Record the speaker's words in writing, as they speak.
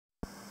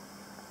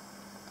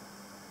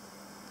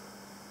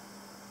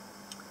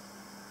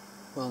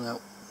Well, now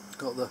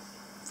got the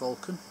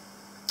Falcon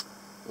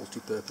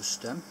multi-purpose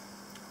stem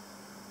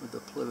with the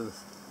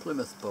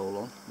Plymouth bowl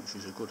on, which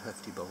is a good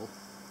hefty bowl,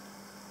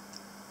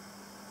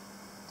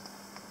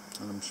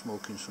 and I'm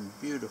smoking some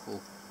beautiful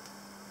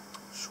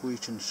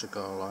sweetened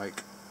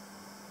cigar-like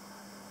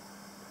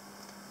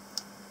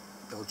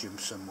Belgian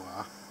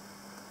Semois,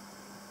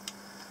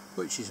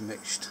 which is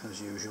mixed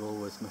as usual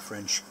with my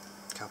French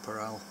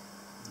Caporal.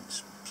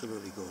 It's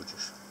absolutely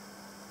gorgeous,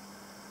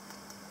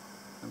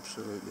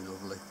 absolutely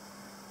lovely.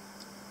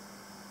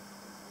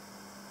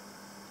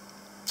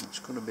 It's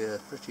going to be a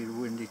pretty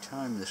windy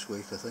time this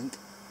week, I think.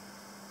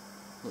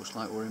 Looks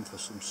like we're in for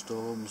some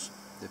storms.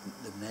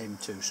 They've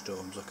named 2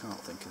 storms. I can't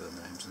think of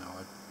the names now.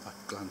 I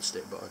glanced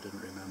it, but I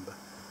didn't remember.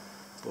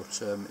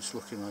 But it's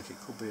looking like it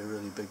could be a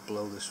really big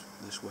blow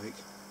this week.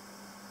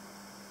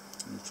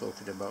 I'm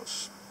talking about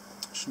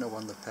snow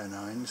on the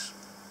Pennines,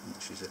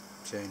 which is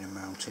a chain of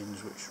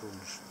mountains which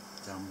runs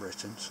down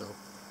Britain, so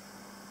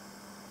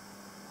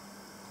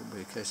could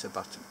be a case of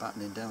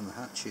battening down the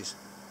hatches.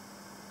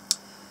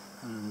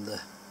 And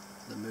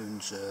the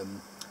moon's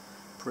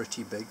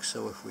pretty big,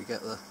 so if we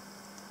get the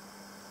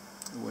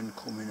wind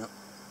coming up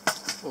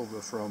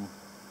over from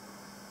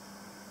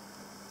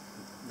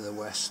the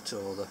west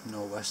or the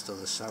northwest or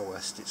the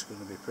southwest, it's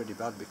going to be pretty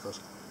bad, because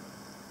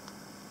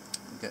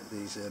you get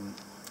these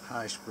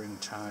high spring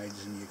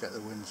tides and you get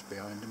the winds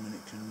behind them, and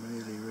it can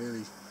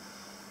really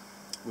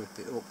whip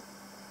it up.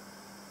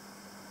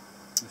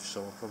 If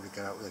so, I'll probably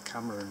get out with a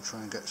camera and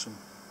try and get some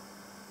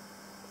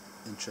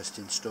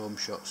interesting storm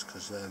shots,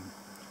 because I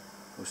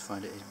always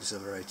find it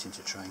exhilarating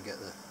to try and get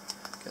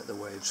the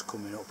waves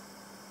coming up.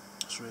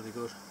 It's really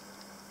good.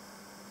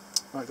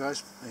 Right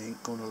guys, I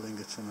ain't going to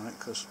linger tonight,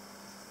 because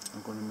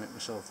I'm going to make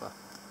myself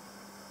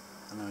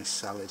a nice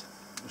salad.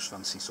 Just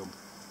fancy some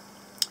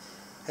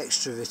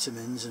extra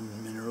vitamins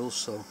and minerals,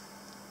 so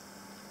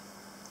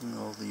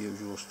all the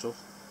usual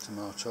stuff: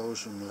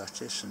 tomatoes and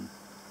lettuce and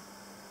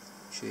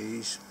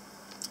cheese,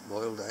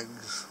 boiled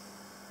eggs,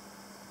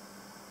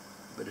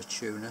 a bit of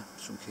tuna,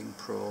 some king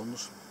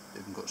prawns,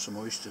 even got some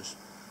oysters.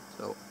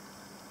 So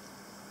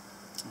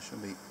I shall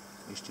be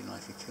feasting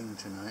like a king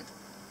tonight.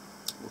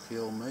 Lucky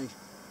old me.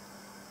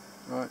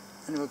 Right,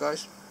 anyway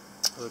guys,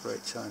 have a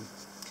great time,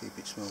 keep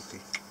it smoky.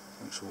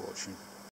 Thanks for watching.